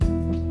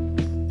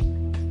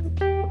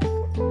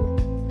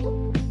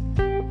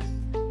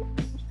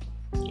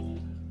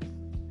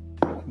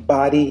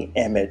Body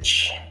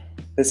image.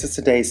 This is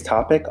today's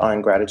topic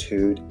on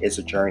gratitude is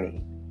a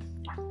journey.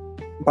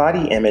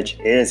 Body image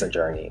is a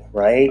journey,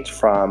 right?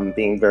 From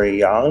being very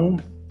young,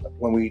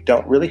 when we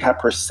don't really have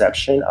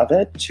perception of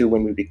it, to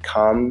when we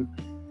become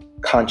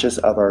conscious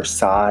of our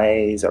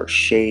size, our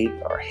shape,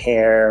 our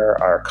hair,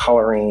 our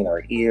coloring,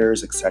 our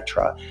ears,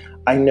 etc.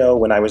 I know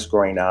when I was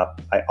growing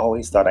up, I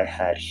always thought I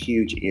had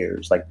huge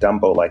ears, like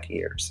Dumbo-like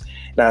ears.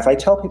 Now, if I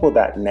tell people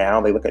that now,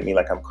 they look at me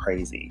like I'm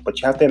crazy.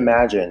 But you have to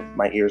imagine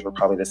my ears were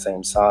probably the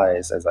same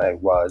size as I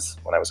was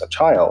when I was a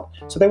child.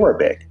 So they were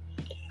big.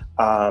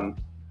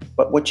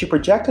 But what you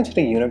project into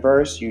the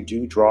universe, you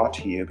do draw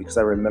to you, because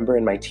I remember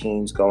in my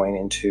teens going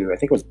into, I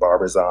think it was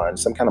Barbizon,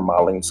 some kind of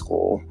modeling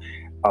school.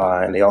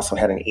 And they also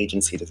had an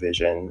agency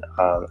division,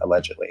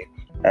 allegedly.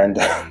 And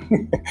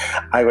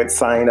I would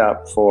sign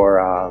up for,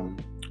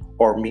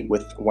 or meet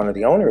with one of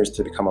the owners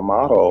to become a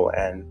model.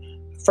 And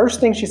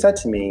first thing she said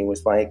to me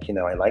was like,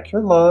 I like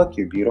your look,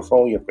 you're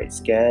beautiful, you have great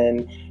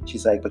skin.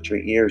 She's like, but your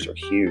ears are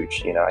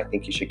huge. I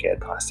think you should get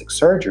plastic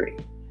surgery.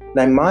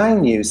 Now,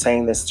 mind you,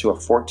 saying this to a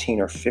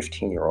 14 or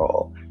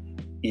 15-year-old,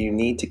 you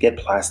need to get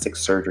plastic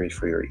surgery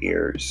for your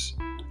ears.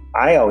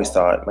 I always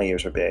thought my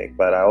ears were big,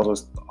 but I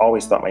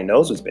always thought my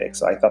nose was big.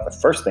 So I thought the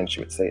first thing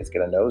she would say is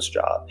get a nose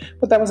job.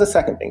 But that was the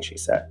second thing she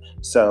said.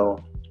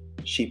 So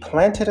she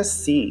planted a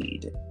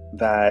seed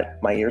that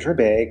my ears were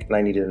big and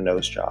I needed a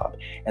nose job.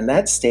 And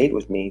that stayed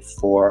with me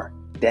for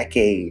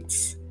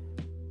decades.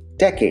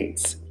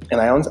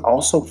 And I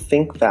also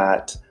think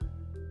that,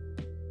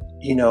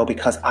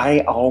 because I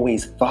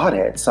always thought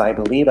it, so I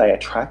believe I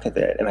attracted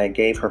it, and I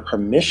gave her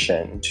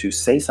permission to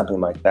say something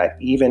like that,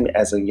 even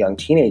as a young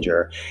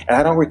teenager. And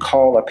I don't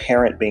recall a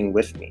parent being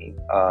with me.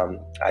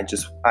 I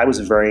was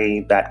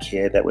that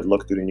kid that would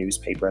look through the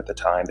newspaper at the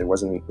time. There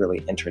wasn't really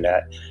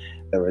internet.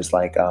 There was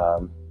like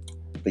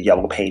the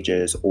yellow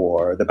pages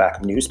or the back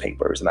of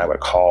newspapers, and I would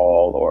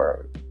call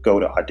or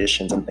go to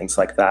auditions and things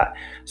like that.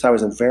 So I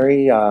was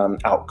very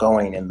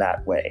outgoing in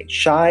that way.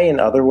 Shy in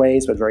other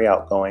ways, but very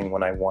outgoing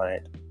when I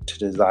wanted to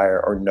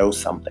desire or know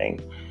something,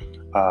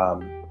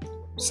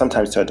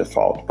 sometimes to a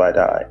default, but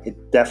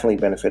it definitely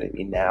benefited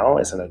me now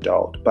as an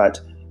adult. But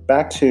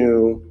back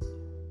to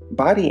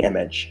body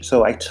image.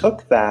 So I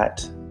took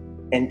that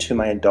into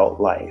my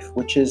adult life,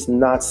 which is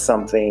not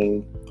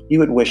something you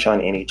would wish on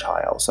any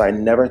child. So I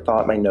never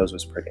thought my nose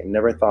was pretty.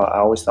 I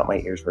always thought my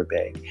ears were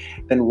big.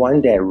 Then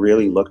one day I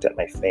really looked at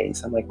my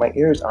face. I'm like, my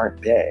ears aren't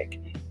big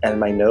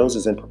and my nose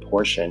is in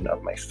proportion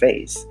of my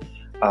face.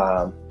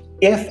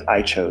 If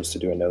I chose to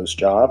do a nose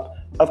job,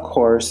 of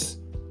course,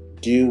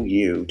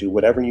 do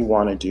whatever you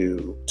want to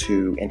do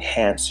to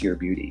enhance your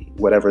beauty,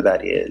 whatever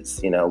that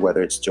is,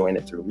 whether it's doing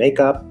it through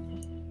makeup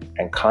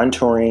and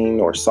contouring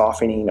or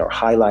softening or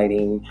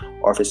highlighting,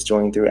 or if it's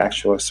doing through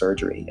actual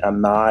surgery.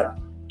 I'm not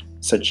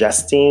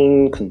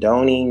suggesting,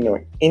 condoning,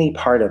 or any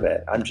part of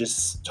it. I'm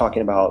just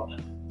talking about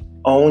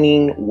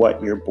owning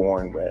what you're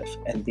born with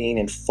and being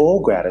in full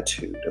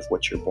gratitude of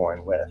what you're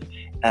born with.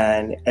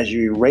 And as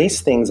you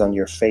erase things on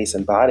your face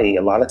and body,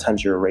 a lot of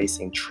times you're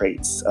erasing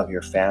traits of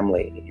your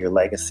family, your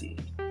legacy.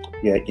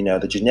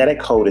 The genetic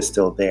code is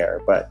still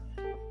there, but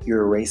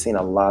you're erasing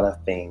a lot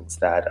of things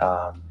that,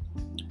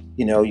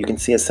 you can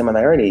see a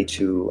similarity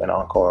to an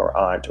uncle or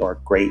aunt or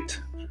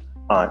great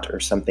aunt or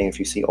something. If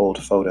you see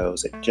old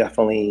photos, it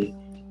definitely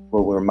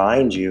will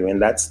remind you,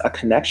 and that's a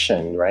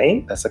connection,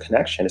 right? That's a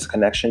connection. It's a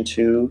connection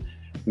to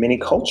many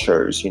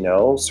cultures.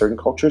 Certain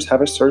cultures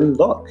have a certain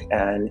look,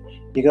 and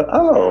you go,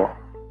 oh,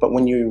 but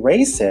when you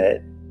erase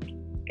it,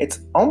 it's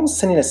almost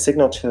sending a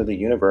signal to the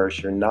universe.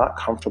 You're not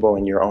comfortable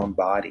in your own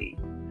body.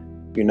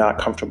 You're not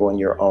comfortable in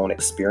your own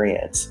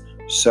experience.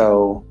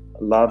 So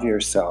love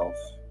yourself,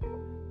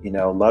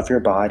 love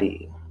your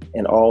body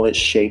in all its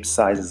shapes,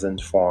 sizes,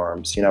 and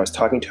forms. I was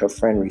talking to a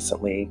friend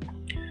recently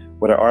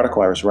with an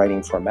article I was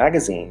writing for a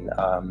magazine.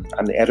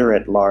 I'm the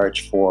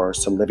editor-at-large for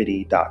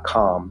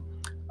Solidity.com.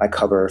 I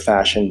cover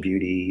fashion,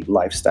 beauty,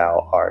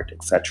 lifestyle, art,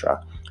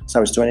 etc. So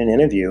I was doing an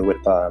interview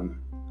with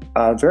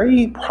a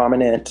very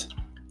prominent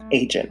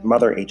agent,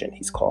 mother agent,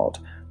 he's called,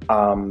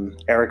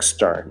 Eric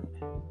Stern.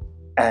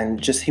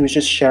 And he was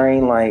just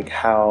sharing like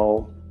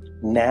how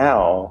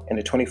now in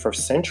the 21st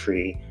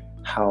century,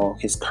 how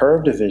his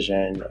curve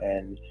division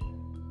and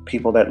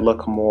people that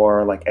look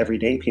more like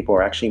everyday people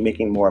are actually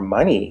making more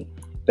money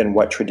than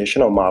what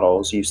traditional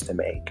models used to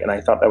make. And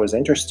I thought that was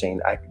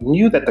interesting. I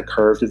knew that the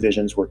curve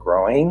divisions were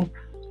growing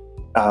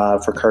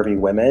for curvy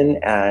women.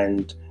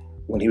 And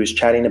when he was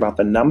chatting about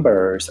the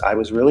numbers, I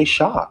was really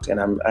shocked. And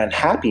I'm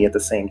happy at the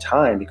same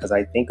time, because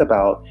I think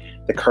about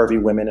the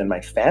curvy women in my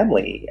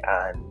family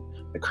and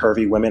the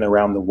curvy women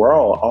around the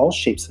world, all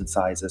shapes and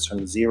sizes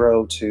from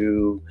 0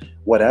 to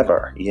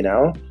whatever,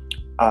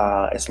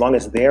 as long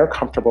as they're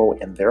comfortable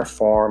in their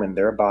form and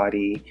their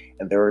body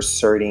and they're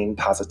asserting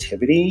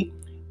positivity,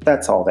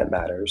 that's all that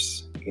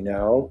matters,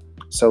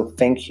 So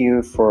thank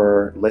you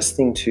for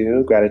listening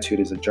to Gratitude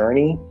is a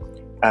Journey.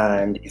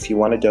 And if you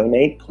want to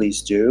donate,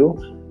 please do.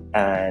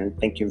 And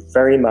thank you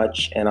very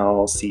much. And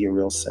I'll see you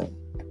real soon.